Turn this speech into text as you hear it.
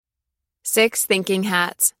Six Thinking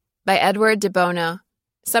Hats by Edward de Bono.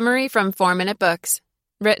 Summary from 4-Minute Books.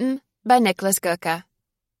 Written by Nicholas Goka.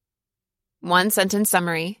 One-sentence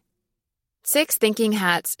summary. Six Thinking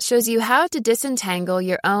Hats shows you how to disentangle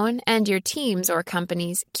your own and your team's or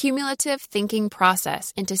company's cumulative thinking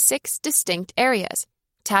process into 6 distinct areas,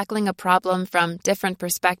 tackling a problem from different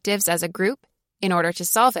perspectives as a group in order to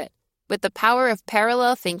solve it with the power of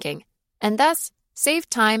parallel thinking, and thus save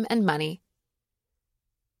time and money.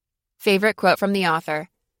 Favorite quote from the author.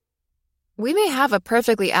 We may have a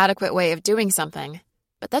perfectly adequate way of doing something,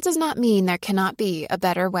 but that does not mean there cannot be a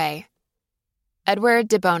better way. Edward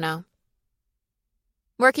de Bono.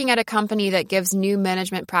 Working at a company that gives new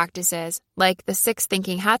management practices, like the Six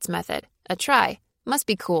Thinking Hats method, a try, must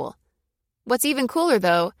be cool. What's even cooler,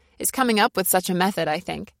 though, is coming up with such a method, I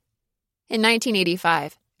think. In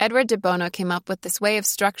 1985, Edward de Bono came up with this way of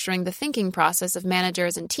structuring the thinking process of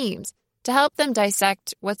managers and teams to help them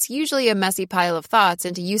dissect what's usually a messy pile of thoughts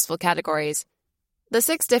into useful categories. The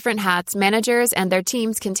 6 different hats managers and their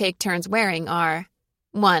teams can take turns wearing are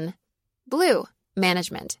 1. Blue,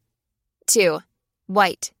 management. 2.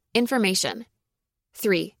 White, information.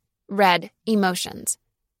 3. Red, emotions.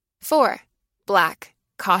 4. Black,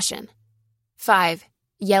 caution. 5.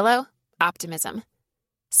 Yellow, optimism.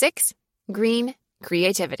 6. Green,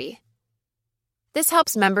 creativity. This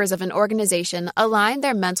helps members of an organization align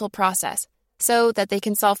their mental process so that they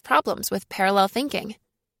can solve problems with parallel thinking.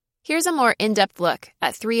 Here's a more in-depth look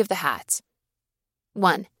at 3 of the hats.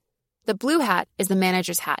 1. The blue hat is the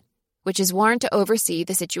manager's hat, which is worn to oversee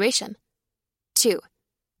the situation. 2.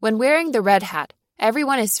 When wearing the red hat,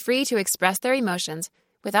 everyone is free to express their emotions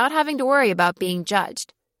without having to worry about being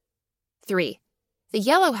judged. 3. The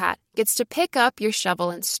yellow hat gets to pick up your shovel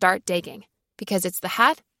and start digging, because it's the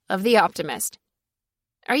hat of the optimist.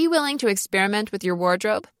 Are you willing to experiment with your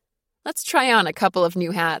wardrobe? Let's try on a couple of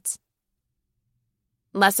new hats.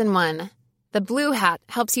 Lesson 1. The blue hat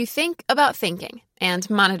helps you think about thinking and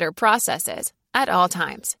monitor processes at all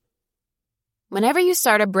times. Whenever you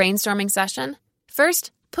start a brainstorming session,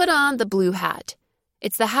 first put on the blue hat.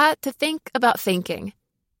 It's the hat to think about thinking.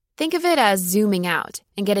 Think of it as zooming out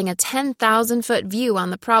and getting a 10,000-foot view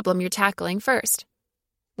on the problem you're tackling first.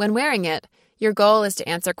 When wearing it, your goal is to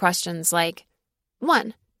answer questions like,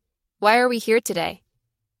 1. Why are we here today?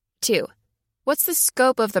 2. What's the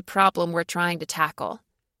scope of the problem we're trying to tackle?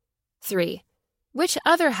 3. Which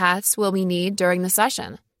other hats will we need during the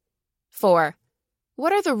session? 4.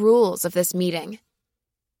 What are the rules of this meeting?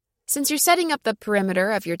 Since you're setting up the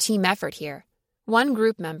perimeter of your team effort here, one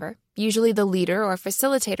group member, usually the leader or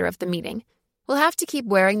facilitator of the meeting, will have to keep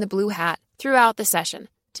wearing the blue hat throughout the session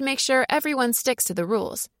to make sure everyone sticks to the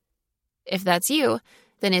rules. If that's you,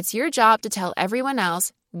 then it's your job to tell everyone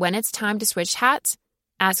else when it's time to switch hats,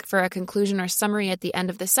 ask for a conclusion or summary at the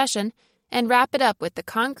end of the session, and wrap it up with the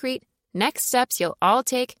concrete next steps you'll all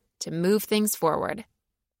take to move things forward.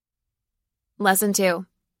 Lesson 2.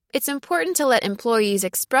 It's important to let employees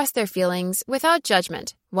express their feelings without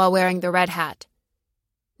judgment while wearing the red hat.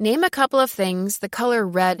 Name a couple of things the color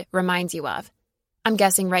red reminds you of. I'm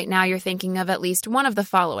guessing right now you're thinking of at least one of the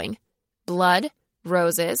following: blood,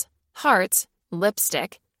 roses, hearts,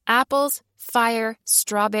 lipstick, apples, fire,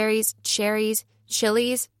 strawberries, cherries,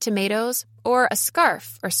 chilies, tomatoes, or a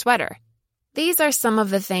scarf or sweater. These are some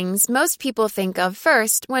of the things most people think of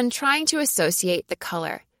first when trying to associate the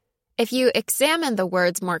color. If you examine the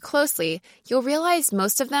words more closely, you'll realize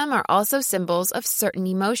most of them are also symbols of certain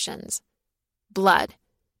emotions. Blood,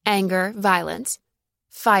 anger, violence.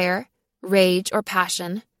 Fire, rage or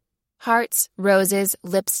passion. Hearts, roses,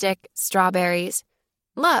 lipstick, strawberries.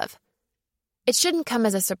 Love. It shouldn't come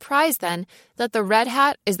as a surprise, then, that the red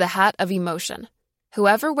hat is the hat of emotion.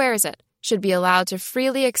 Whoever wears it should be allowed to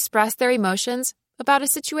freely express their emotions about a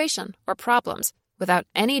situation or problems without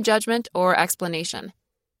any judgment or explanation.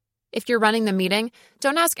 If you're running the meeting,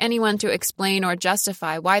 don't ask anyone to explain or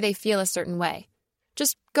justify why they feel a certain way.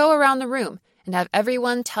 Just go around the room and have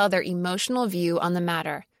everyone tell their emotional view on the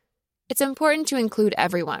matter. It's important to include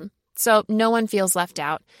everyone, so no one feels left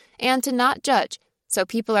out, and to not judge, so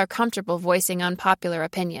people are comfortable voicing unpopular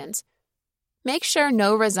opinions. Make sure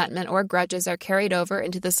no resentment or grudges are carried over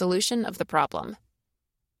into the solution of the problem.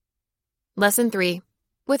 Lesson 3.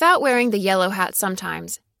 Without wearing the yellow hat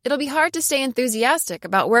sometimes, it'll be hard to stay enthusiastic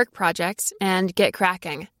about work projects and get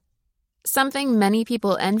cracking. Something many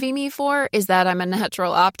people envy me for is that I'm a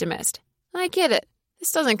natural optimist. I get it.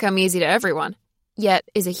 This doesn't come easy to everyone, yet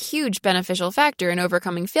is a huge beneficial factor in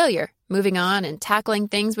overcoming failure, moving on, and tackling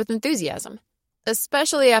things with enthusiasm.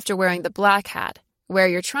 Especially after wearing the black hat, where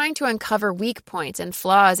you're trying to uncover weak points and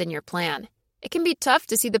flaws in your plan. It can be tough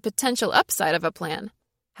to see the potential upside of a plan.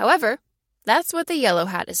 However, That's what the yellow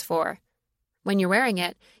hat is for. When you're wearing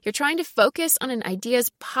it, you're trying to focus on an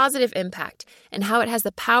idea's positive impact and how it has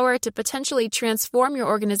the power to potentially transform your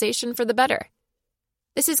organization for the better.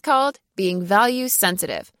 This is called being value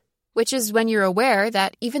sensitive, which is when you're aware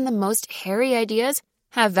that even the most hairy ideas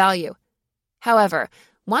have value. However,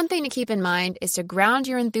 one thing to keep in mind is to ground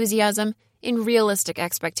your enthusiasm in realistic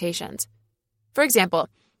expectations. For example,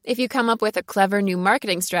 if you come up with a clever new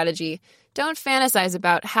marketing strategy, don't fantasize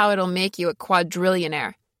about how it'll make you a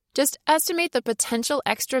quadrillionaire. Just estimate the potential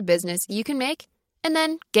extra business you can make and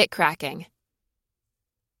then get cracking.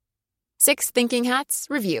 6 thinking hats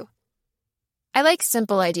review. I like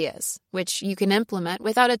simple ideas, which you can implement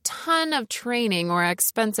without a ton of training or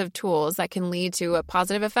expensive tools that can lead to a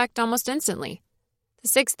positive effect almost instantly. The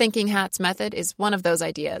 6 thinking hats method is one of those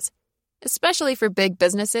ideas. Especially for big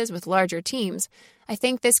businesses with larger teams, I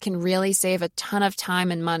think this can really save a ton of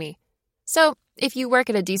time and money. So, if you work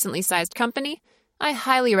at a decently sized company, I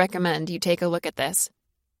highly recommend you take a look at this.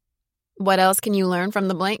 What else can you learn from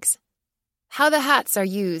the blanks? How the hats are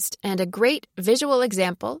used and a great visual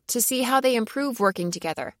example to see how they improve working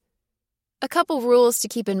together. A couple rules to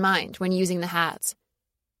keep in mind when using the hats.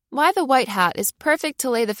 Why the white hat is perfect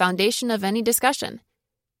to lay the foundation of any discussion.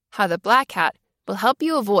 How the black hat will help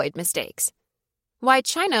you avoid mistakes. Why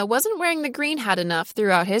China wasn't wearing the green hat enough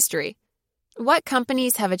throughout history. What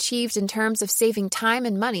companies have achieved in terms of saving time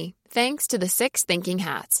and money thanks to the 6 thinking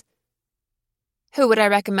hats. Who would I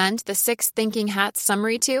recommend the 6 thinking hats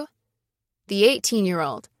summary to? The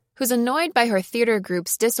 18-year-old, who's annoyed by her theater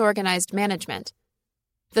group's disorganized management.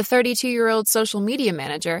 The 32-year-old social media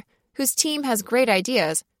manager, whose team has great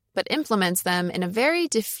ideas but implements them in a very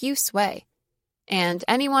diffuse way. And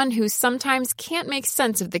anyone who sometimes can't make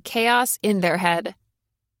sense of the chaos in their head.